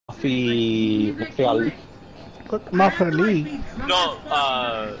Murphy Ali. Muffler Lee. No,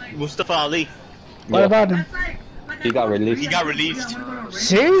 Mustafa Ali. What Yeah. about him? He got released.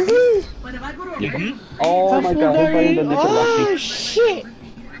 Seriously? Mm-hmm. Oh my god, who's wearing the Oh shit!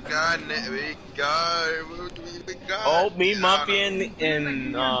 Oh, me, Mafia, and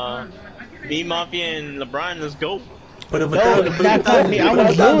LeBron, let's go. No, that's not me. I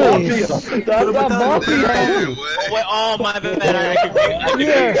was Lewis. That's not Mafia. Oh, my bad.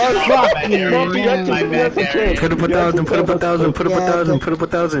 You're fucking. My bad, Terry. Put up 1,000, put up 1,000, put up 1,000, put up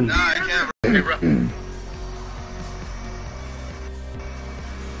 1,000. Nah, I can't. Hey, bro.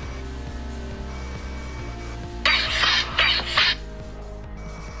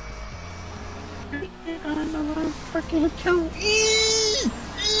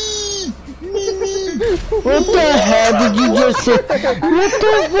 What the hell did you just say? What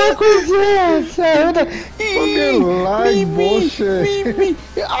the fuck was that? Fucking live bullshit.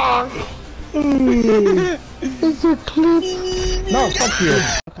 It's a clip. No, fuck you.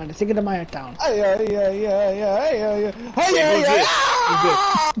 Okay, let's take it to my town.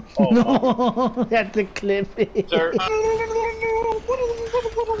 No, that's a clip. Sir.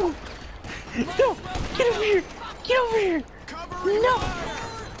 No, get over here! Get over here! No!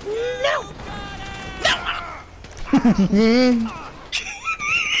 No!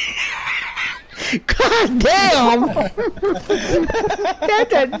 God damn!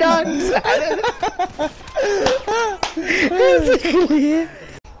 That's a nonsense! That's a clear.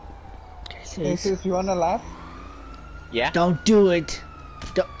 Jesus, you wanna laugh? Yeah. Don't do it.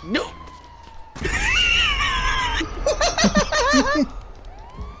 Don't. No!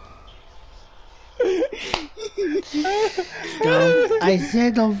 Don't, I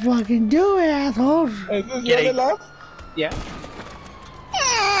said don't fucking do it, asshole. Is this you wanna laugh? Yeah.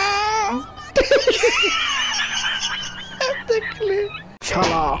 That's the clip.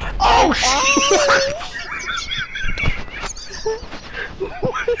 Chala. Oh shit!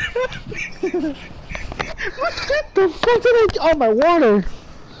 The fuck did I? Oh, my water.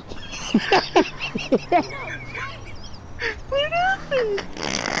 What happened?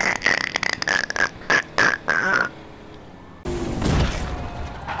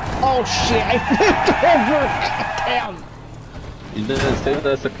 Oh shit, I flipped over! Damn! You didn't say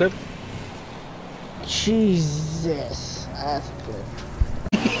that's a clip? Jesus, that's good.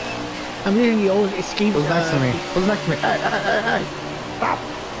 I'm using the old escape. Who's next to me? Who's next to me? Hey, stop!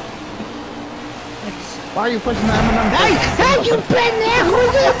 Why are you pushing the M&M? Hey, hey, you been there?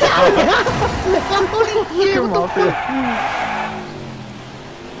 Who's it down? Here, what the fuck?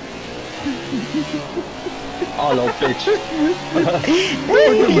 Oh no, bitch.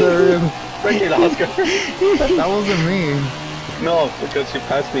 Bring it, Oscar. That wasn't me. No, because you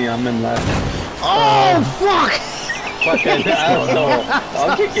passed me, I'm in last. Oh, fuck! Fucking asshole.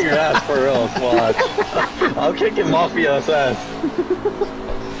 I'm kicking your ass for real, watch. I'm kicking Mafia's ass.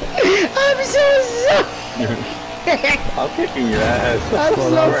 I'm so sorry! I'm kicking your ass. I'm Slow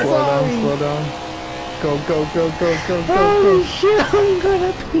so down, sorry! slow down. Go, go, go, go, go, go, Oh go. shit, I'm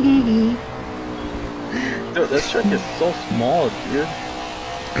gonna pee. Dude, this truck is so small, dude.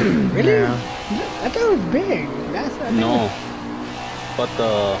 Really? Yeah. I thought it was big. That's not No. But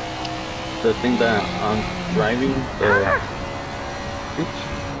the thing that I'm driving,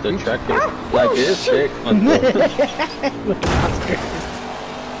 the track is like this big, but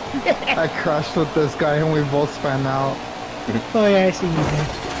I crashed with this guy and we both span out. Oh yeah, I see you there.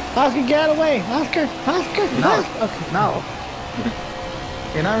 Oscar, get out of the way! Oscar! Oscar! No. Oscar. Okay. No.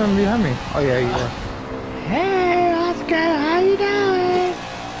 You're not even behind me. Oh yeah, you are. Hey, Oscar, how you doing?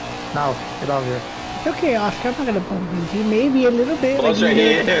 Now, get out of here. It's okay, Oscar. I'm not gonna bump into you. Maybe a little bit. oh, sure, he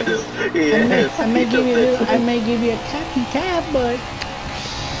is. He is. I may give you a little, I may give you a tappy tap, but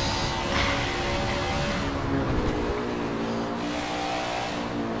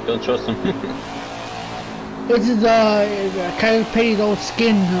Don't trust him. this is Kyle Petty's old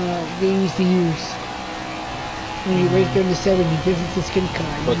skin they used to use when he raced in the 70s. This is the skin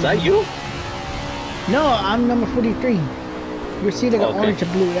color. Was that you? No, I'm number 43. You see like an Okay. orange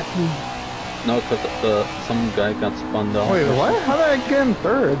and blue. That's me. No, because some guy got spun down. Wait, what? How did I get in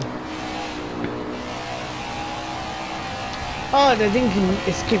third? Oh, the thing can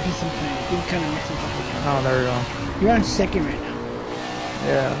escape you sometimes. You kind of mess it up. Oh, there we go. You're on second right now.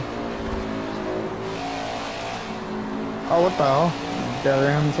 Yeah. Oh, what the hell? The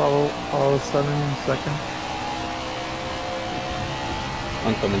other hand's all of a sudden in second.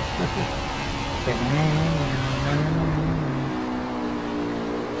 I'm coming.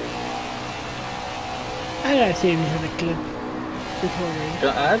 I gotta save you for the clip. Before we... I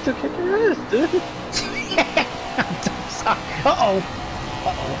have to kick your ass, dude. I'm so sorry. Uh-oh.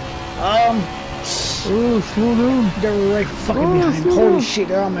 Ooh, slow down. They're right fucking behind me. Holy shit,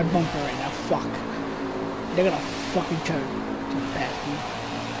 they're on my bumper right now. Fuck. They're gonna fucking try to pass me.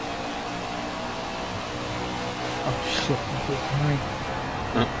 Oh shit,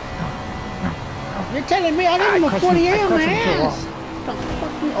 You're telling me I didn't have a 48 on my ass? Don't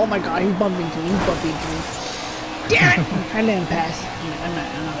fuck me. Oh my god, he's bumping into me. He's bumping into me. Damn it! I let him pass. I'm not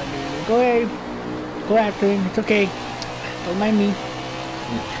gonna do it. Go ahead. Go after him. It's okay. Don't mind me.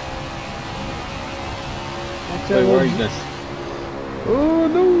 Wait, where are you guys? Oh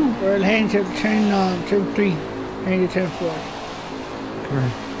no! We're heading to turn 3. Heading to turn 4. Come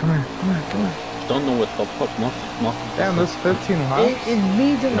here, come here, come here, come here. Don't know what the fuck, Damn, there's 15 laps. It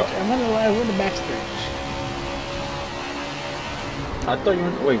means that No. I'm gonna lie with the backstretch. I thought you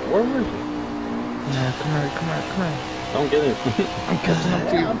were. Wait, where were you? Yeah, come here, come here, come here. Don't get it. I'm catching up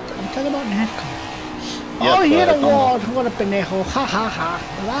to you. I'm talking about NASCAR. Yes, Oh, he hit a come wall. on. What a pendejo. Ha ha ha.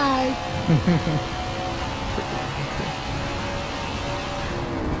 Bye.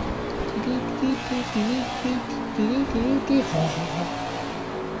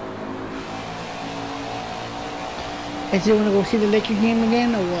 Is he gonna go see the Lakers game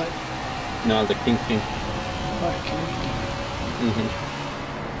again or what? No, the King. Okay.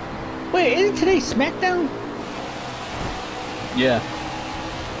 Wait, isn't today SmackDown? Yeah.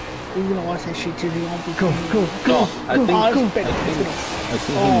 We're gonna watch that shit too. He won't be Go, go, No, I think. Oh, I it's better. think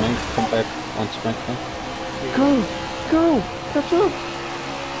he Oh. might come back on SmackDown. go, go. Catch up.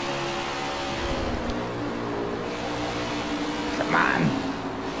 Come on.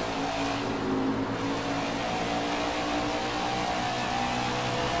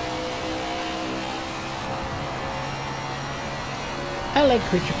 I like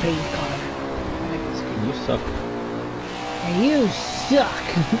Richard Payne's car. I like this game. You suck. And you suck.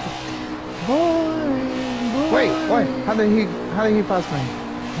 Boring, boring. Wait, wait. How did he pass me?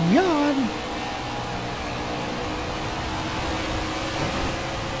 Yawn.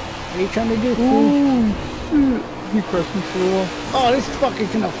 What are you trying to do, fool? He crushed me through the wall. Oh, this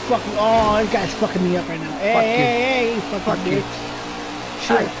fucker's gonna fucking. Oh, this guy's fucking me up right now. Hey, Fuck you. hey, hey, fucking Fuck you. bitch.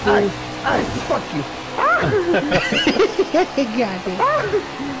 Shit, fool. Fuck you. God damn.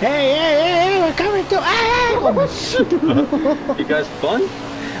 Hey, hey, hey, we're coming to. Hey! Oh, shit. You guys fun?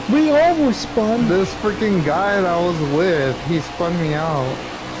 We almost spun. This freaking guy that I was with, he spun me out.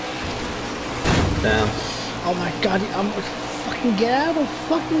 Damn. Oh my god, I'm fucking get out of the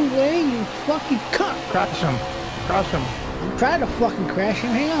fucking way, you fucking cunt. Crash him. Crash him. I'm trying to fucking crash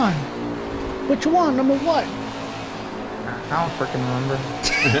him. Hang on. Which one? Number what? I don't freaking remember.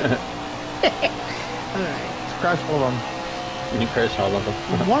 Alright. Crash all of them. You crashed all of them.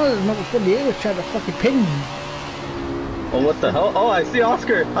 One of the number 48 was trying to fucking pin me. Oh, what the hell? Oh, I see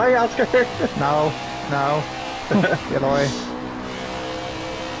Oscar. Hi, Oscar. No, no. Get away.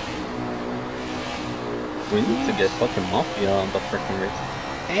 We need to get fucking Mafia on the freaking race.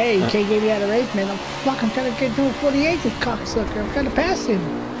 Hey, you can't get me out of the race, man. I'm trying to get to 48, this cocksucker. I'm trying to pass him.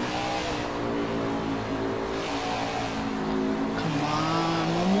 Come on,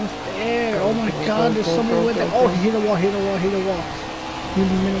 I'm almost there. Oh my god, there's somebody with it. Oh, he hit the wall, hit the wall, hit the wall.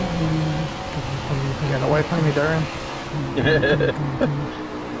 Get away from me, Darren.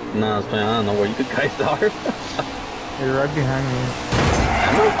 Nah, I don't know where you guys are. You're right behind me.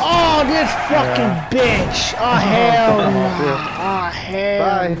 Oh, this fucking bitch. Oh, hell no. Oh, hell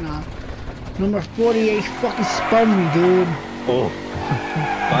Bye. no. Number 48 fucking spun me, dude. Oh.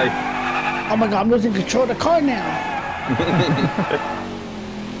 Bye. Oh my god, I'm losing control of the car now.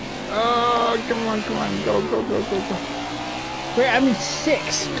 Oh, come on, come on. Go, go, go, go, go. Wait, I'm in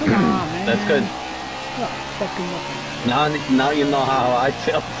 6. Come on, man. That's good. Oh, fucking lucky. Now you know how I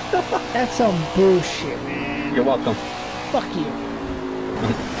feel. That's some bullshit, man. You're welcome. Fuck you.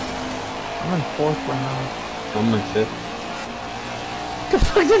 I'm in 4th right now. I'm in 5th. What the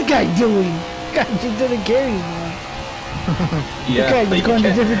fuck is this guy doing? God just didn't care anymore. Yeah, Okay, but he's going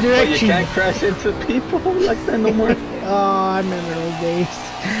in a different but you direction. can't crash into people like that no more. Oh, I remember those days.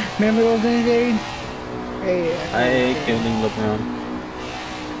 Remember those days, Dave? Hey, I hate killing LeBron.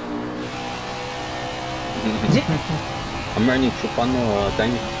 I'm running chupando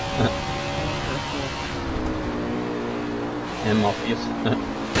daño. And Morpheus.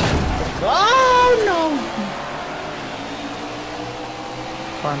 Oh no!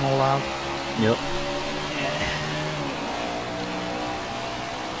 Final lap. Yep.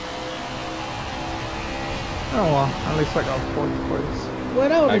 Oh well, at least I got 4th place. Well,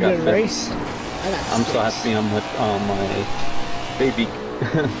 that was I a got good fifth. race. I got I'm so 6. happy I'm with my baby.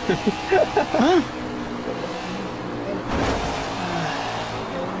 Huh?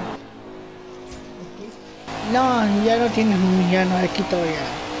 No, ya no tienes, ya no le quito ya.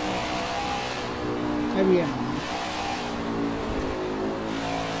 Está bien.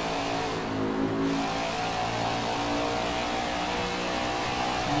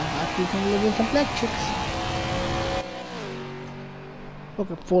 You can live with some black chicks.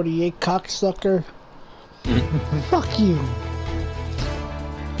 Fucking 48 cocksucker. Fuck you.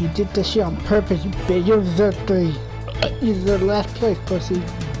 You did this shit on purpose, you bitch. You deserve 3. You deserve last place, pussy.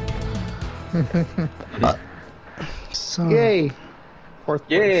 So. Yay! 4th place.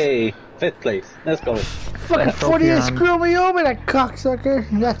 Yay! 5th place. Let's go. Fucking 48 screw me over, that cocksucker.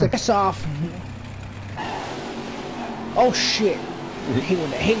 That's a piss off. Oh shit. He would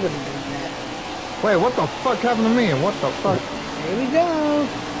have done that. Wait, what the fuck happened to me? What the fuck? There we go.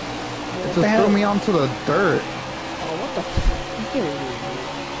 It just threw me onto the dirt. Oh, what the fuck?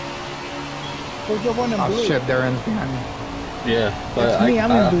 Where's your one in blue? Oh shit, they're in behind me. Yeah, but That's me,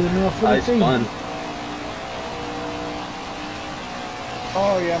 I'm in blue, no, I 43. spun.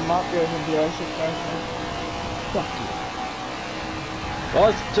 Oh yeah, Mafia in the ice expansion. Fuck you. Oh,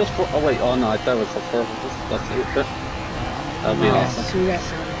 it's just for. Oh, wait. Oh, no. I thought it was for purpose. That's it. That'd be awesome. So we got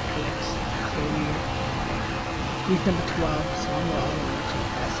 7 clicks. So he's number 12, so I'm going to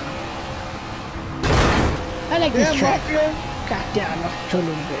pass him. I like this track. Mafia! God damn, I'm off a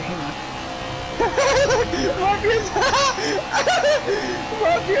little bit. Hang on. Mafia's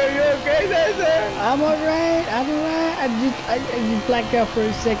Mafia, you okay there, sir? I'm alright. I'm alright. I just blacked out for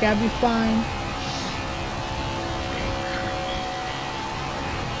a sec. I'll be fine.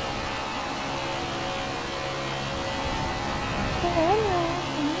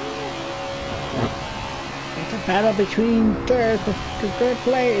 It's a battle between third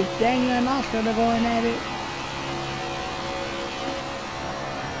place. Daniel and Oscar. They're going at it.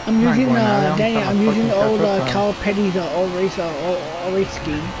 I'm not using going at it, I'm Daniel. trying I'm to using the fucking old catch up Cal Petty's old race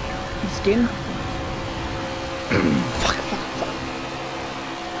skin. Fuck.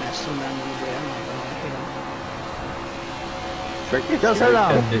 That's so damn good. I'm not gonna hit him. Tricky. Just head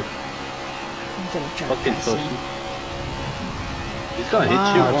out. I'm gonna try to Fucking pass pussy. him. He's gonna hit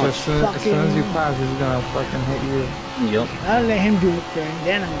you Wow, once. As soon as you pass, he's gonna fucking hit you. Yup. I'll let him do it first,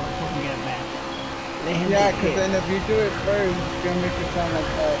 then I'm gonna fucking get him back. Let him Yeah, get because hit. then if you do it first, it's gonna make you sound like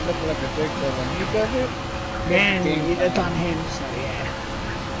look like a dick. But when he does it, Man, it's on him, so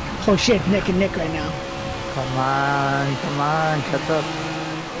yeah. Oh shit, neck and neck right now. Come on, catch up.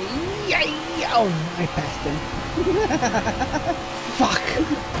 Yeah, oh, I passed him. Fuck.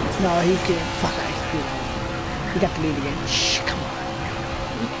 No, he can't. Fuck, I screwed him. He got the lead again. Shh, come on.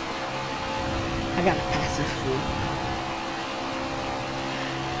 I gotta pass this fool.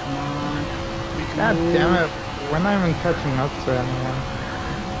 Come on. Make a God move. damn it. We're not even catching up to anyone.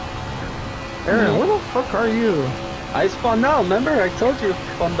 Aaron, where the fuck are you? I spawned out. Remember, I told you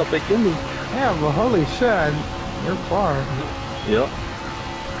from the beginning. Yeah, but holy shit, you're far. Yup.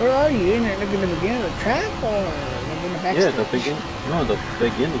 Where are you? In there looking at the beginning of the track or like in the back? Yeah, the beginning. No, the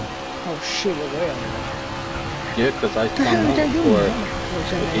beginning. Oh shit, we're way over there. Yeah, because I What the hell spawned is that out doing? for Oh,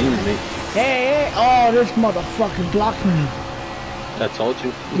 the game, mate. hey, oh, this motherfucker blocked me. I told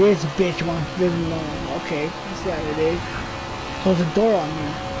you. This bitch wants this alone. Okay, that's what it is. Close the door on me.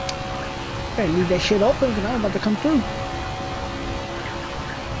 Hey, leave that shit open because I'm about to come through.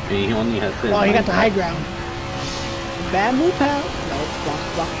 And he only has this. Oh, he got the high ground. Bad move, pal. No,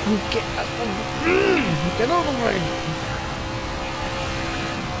 fuck, you get get over the way.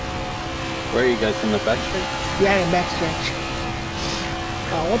 Where are you guys in the back street? Yeah, in backstretch.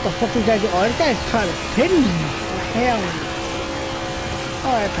 Oh, what the fuck is that doing? Oh, this guy's trying to pin me. Oh, hell no.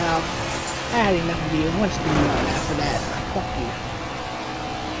 Alright, pal. I had enough of you. I want to spin you out after that. Fuck you.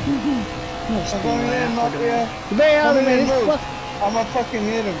 I'm gonna spin I'm going you in, out after Mafia. that. You better out of Coming me. in, This move. fuck. I'ma fucking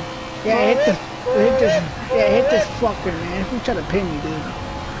hit him. Yeah, hit this fucker, man. Who's trying to pin me, dude?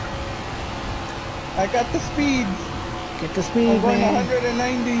 I got the speed. Get the speed, I'm going man.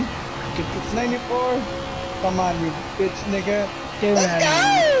 190. Get the 94. Come on, you bitch nigga. Get Let's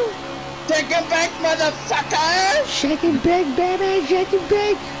go! Take it back, motherfucker! Shake it big, baby. Shake it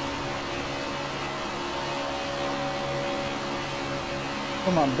big.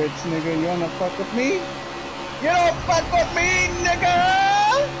 Come on, bitch nigga. You wanna fuck with me? You don't fuck with me,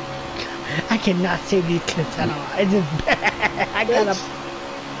 nigga! I cannot save these clips at all. It's just bad. I gotta.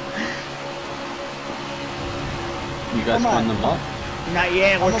 You guys Come on. spawned them up? Not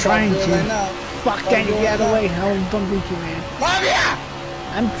yet. We're I'm about trying to do it right to. now. Fuck About that. to do it Get out of the right way. I was bumping into you, man. Mafia!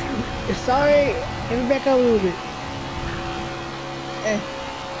 I'm sorry. Get me back up a little bit. Eh,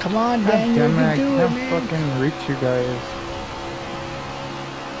 Come on, God Daniel. damn You it, I can do it, can't man. fucking reach you guys.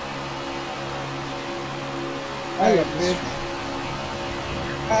 alright, bitch.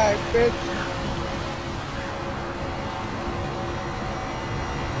 Alright, bitch.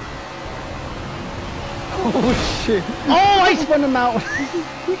 Oh shit! Oh, I spun him out.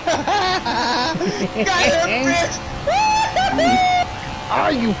 Got him, bitch! Ah,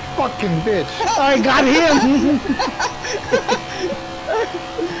 you fucking bitch! I got him.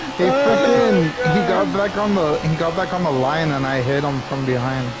 He freaking he got back on the line and I hit him from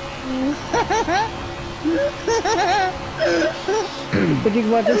behind. What do you think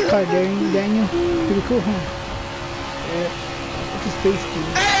about this car, Daniel? Pretty cool, huh? Yeah. It's a space key.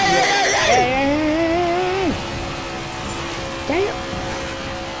 Hey! Damn!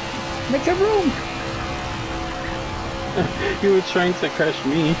 Make some room! You were trying to crash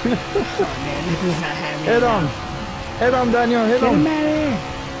me. Oh man, this is not happening. Hit him! Hit him, Daniel! Hit Get him him! out of here!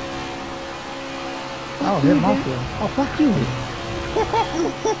 Oh, hit Mafia. Oh, fuck you!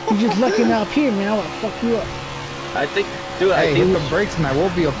 You're just looking up here, man. I wanna fuck you up. I think, dude, Hey, I hit think the brakes and I will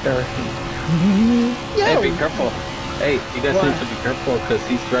be up there. Hey, Yo! be careful. Hey, you guys What? need to be careful because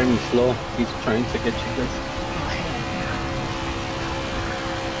he's driving slow. He's trying to get you guys.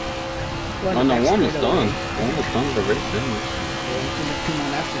 Oh no, one is done. One is done the race, isn't it? Two more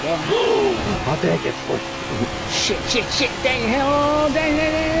laps to go. How did I get fourth? Shit, dang hell,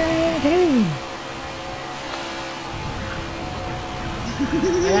 dang.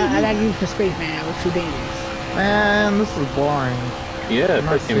 I like you for space, man. I was too dangerous. Man, this is boring. Yeah, I'm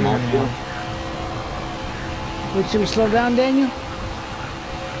not freaking seeing Mafia. anyone. Wait, should we slow down, Daniel?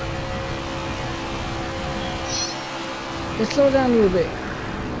 Let's slow down a little bit.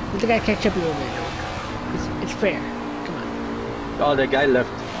 I think I catch up a little bit. It's fair. Come on. Oh, that guy left.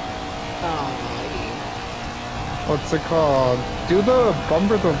 Oh, What's it called? Do the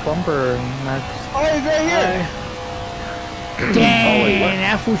bumper to bumper next. Oh, he's right here! Dang, wait, what?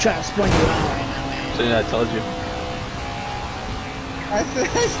 that fool shot spun you out right now, man. See, I told you. I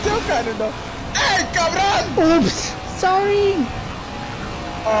still kind of know. Hey, cabron! Oops, sorry.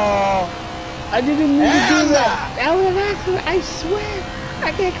 Oh, I didn't mean to do Hell that. That was an accident, I swear.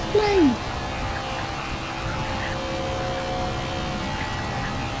 I can explain.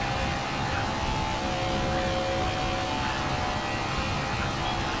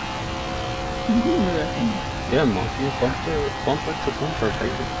 Yeah, Mafia, bumper to bumper,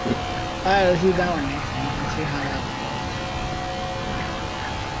 baby. Alright, let's do that one next time. Let's see how that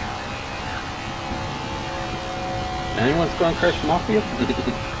Anyone's gonna crash Mafia?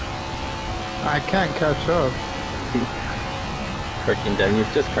 I can't catch up. Freaking Daniel,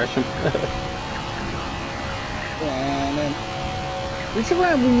 just crash him. yeah, and then This is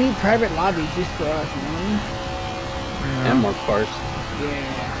why we need private lobbies just for us, you know what I mean? And more cars.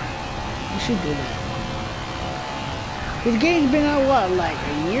 Yeah. We should do that. This game's been out, what, like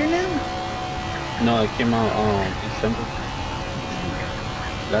a year now? No, it came out December.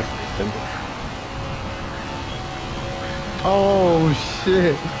 Last December. Oh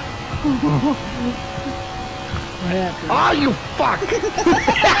shit! What happened? Ah, you fuck!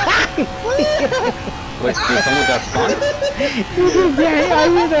 Wait, did someone got stunned? Yeah, I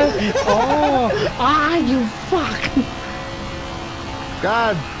mean, you fuck!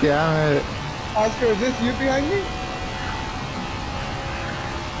 God damn it! Oscar, is this you behind me?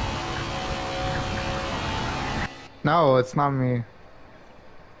 No, it's not me.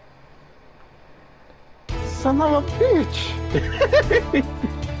 Son of a bitch!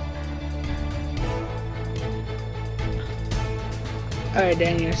 Alright,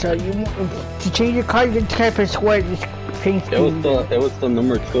 Daniel, so you want to change your car, you type of square, just paint It was the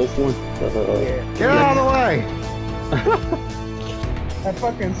number 12 one. Get out of the way! I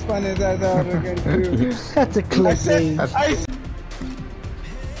fucking spun his ass out again, too. That's a I clip, said,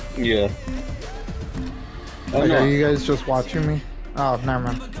 baby. Yeah. Oh Like, no. are you guys just watching me? Oh, never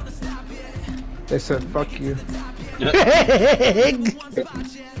mind. They said fuck you.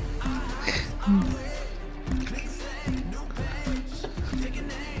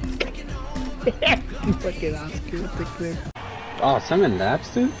 You fucking Oscar with the clip. Oh, 7 laps,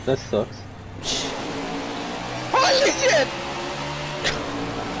 dude? That sucks. holy shit!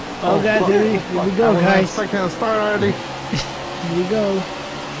 Oh, God, here we go, I was guys. expecting to start already. Here we go.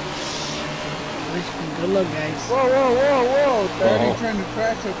 Good luck, guys. Whoa, whoa, whoa, whoa! They're already Oh. trying to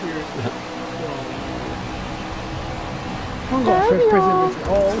crash up here. I'm going first person.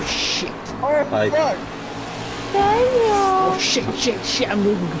 Oh, shit. Oh, Hi. fuck! Oh, shit. I'm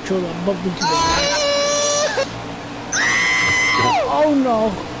losing control. I'm bumping into the Oh, no.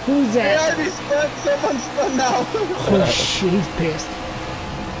 Who's They that? already spun, someone's spun now. Oh, shit. He's pissed.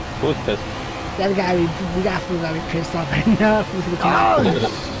 Who's pissed? That guy, we got fool gotta be pissed off right now.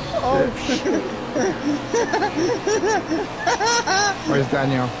 Oh, shit. Where's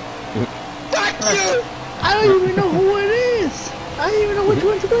Daniel? Fuck you! I don't even know who it is. I don't even know which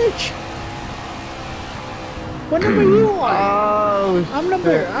one's which. What number you are? Oh, I'm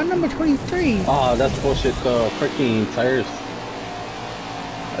number 23. Oh, that's bullshit. The freaking tires.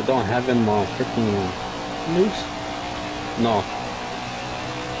 I don't have them freaking Loose. no.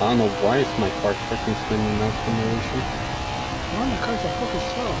 I don't know why is my car freaking spinning out for no reason. Man, the cars are fucking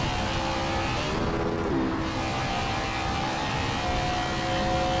slow.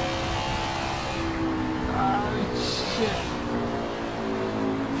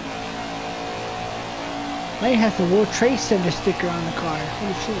 May have the World Trade Center sticker on the car.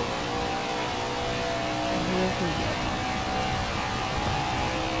 Holy shit.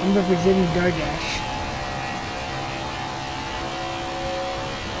 I'm representing DoorDash.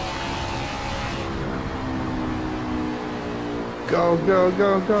 go, go,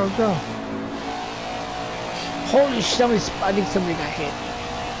 go, go, go. Holy shit, I think somebody got hit.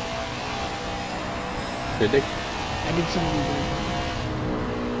 Did they? I think somebody did.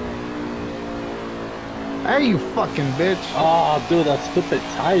 Hey, you fucking bitch. Oh, dude, that stupid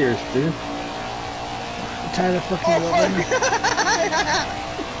tires, dude. I'm tired of fucking rolling.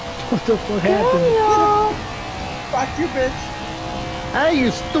 What the fuck happened? Fuck you, bitch. Hey,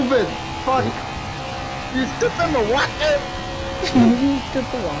 you stupid. Fuck. You stupid Milwaukee. You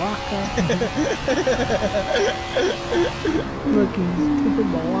stupid Malacca. Looking stupid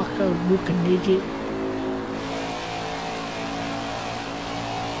Malacca looking digit.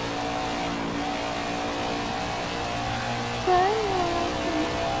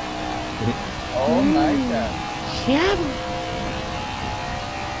 Oh my god. Yeah.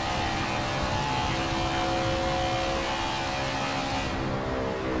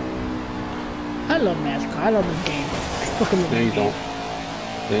 I love Nascar. I love this game. Fucking love No, you this game. don't.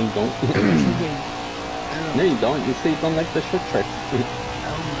 No, you don't. Yes, I do. I love No, you don't. You say you don't like the short track. Oh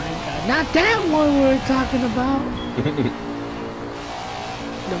my god. Not that one we're talking about.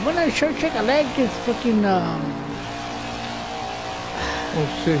 The one on short track I like is fucking Oh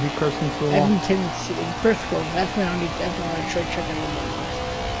shit, he crashed into the wall. Edmonton Briscoe. That's my only short track I love the most.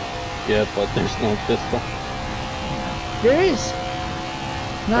 Yeah, but there's no pistol. There is.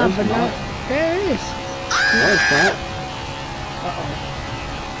 No, There's but not. not. There is. No, it's not. Uh-oh.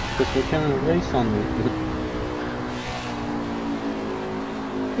 Because we can't race on it.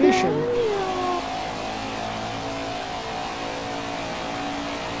 You sure?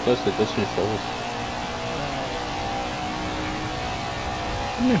 Plus the distance shows.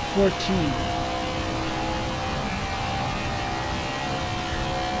 I'm at 14.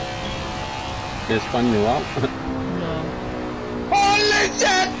 It's fun you out. No. Holy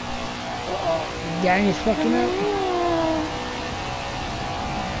shit! Uh-oh. Danny's fucking up.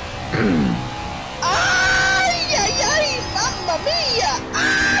 Ay, ay, ay, mamma mia!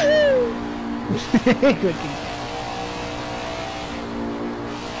 Ah! Cookie.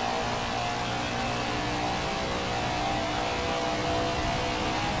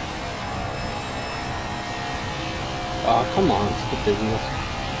 Oh, come on, stupid wheels.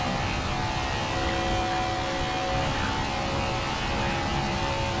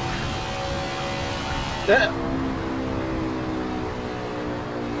 Yeah.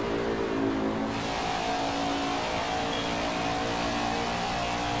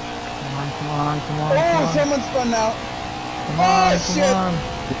 Come on, come on, Oh, come on. someone spun out. Come on, Oh, come shit. on.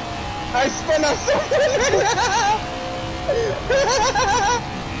 I spun out someone.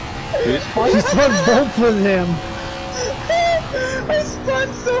 She spun both of them. I spun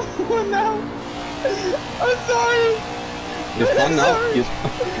someone out. I'm sorry. You spun out. You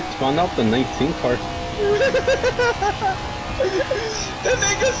spun out the 19 car. The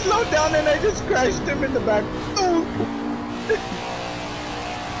nigga slowed down and I just crashed him in the back. Oh.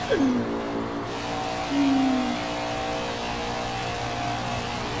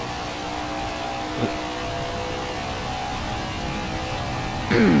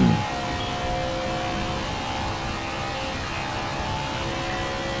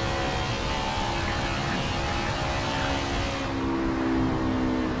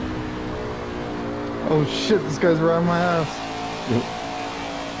 Oh shit, this guy's riding my ass.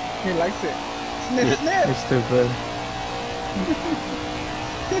 He likes it. Sniff, sniff. You're stupid.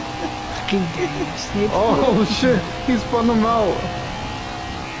 Fucking Danny. Snip. Oh shit, he spun them out.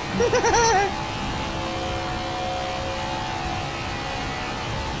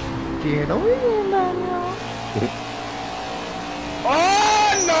 Get away, Daniel.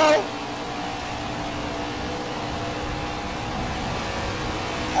 Oh no!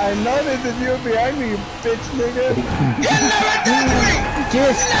 I noticed that you're behind me, you bitch nigga. You never did me!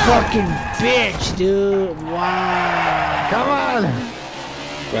 This fucking bitch, dude. Wow. Come on.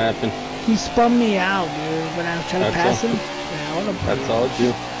 What happened? He spun me out, dude, when I was trying to That's pass all. him. Yeah, what a That's all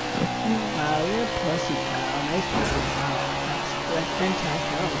you. Wow, you're a pussy, pal, nice, bro. That's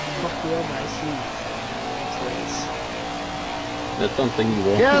fantastic. I will fuck you up, I see. Next race. That's something you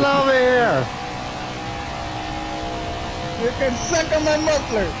will. Get over here! You can suck on my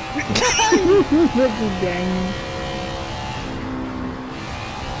muffler. Ricky dang.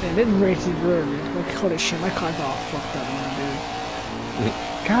 Man, this race is ruined. Holy shit, my car's all fucked up now, dude.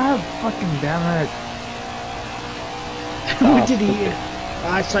 God fucking damn it. What did he?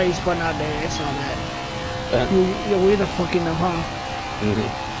 I saw you spun out there. I saw that. You're weird fucking up, huh?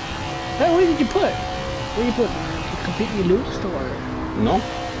 Hey, where did you put? Where you put? Completely loose or? No,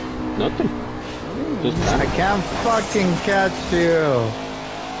 nothing. Just I can't fucking catch you.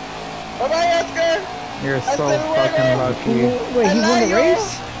 Bye-bye, Oscar. You're I so said fucking wait, lucky. Wait, he won the race?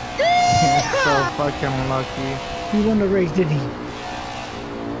 You're so fucking lucky. He won the race, did he?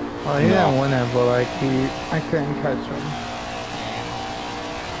 Well, he didn't win it, but like I couldn't catch him.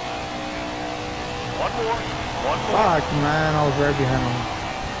 One more. Fuck, man, I was right behind him.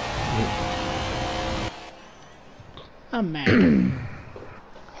 I'm mad.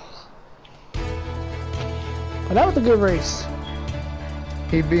 But that was a good race.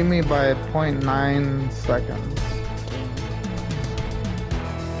 He beat me by 0.9 seconds.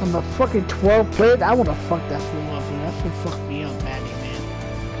 I'm a fucking 12 plate. I wanna fuck that fool up, man. That fool fucked me up badly,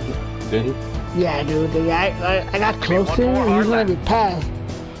 man. did he? Yeah, dude. I got close to him and he was gonna be passed.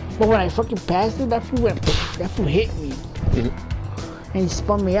 But when I fucking passed him, that fool went, that fool hit me. And he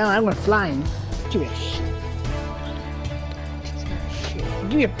spun me out. I went flying. Give me a shit.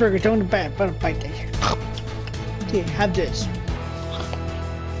 Give me a burger, don't the bite that shit. Here, have this.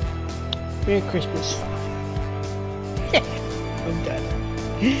 Merry Christmas. I'm done.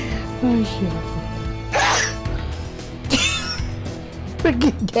 Oh shit. Look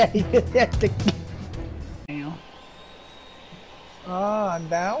at daddy. That's the Ah,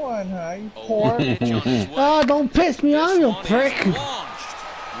 that one, huh? You poor. oh, don't piss me off, you prick.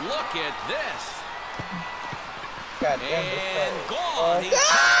 Look at this. God damn And gone. He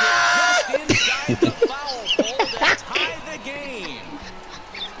tapped it just inside the foul pole to tie the game.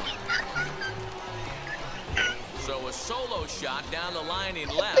 So a solo shot down the line in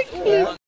left.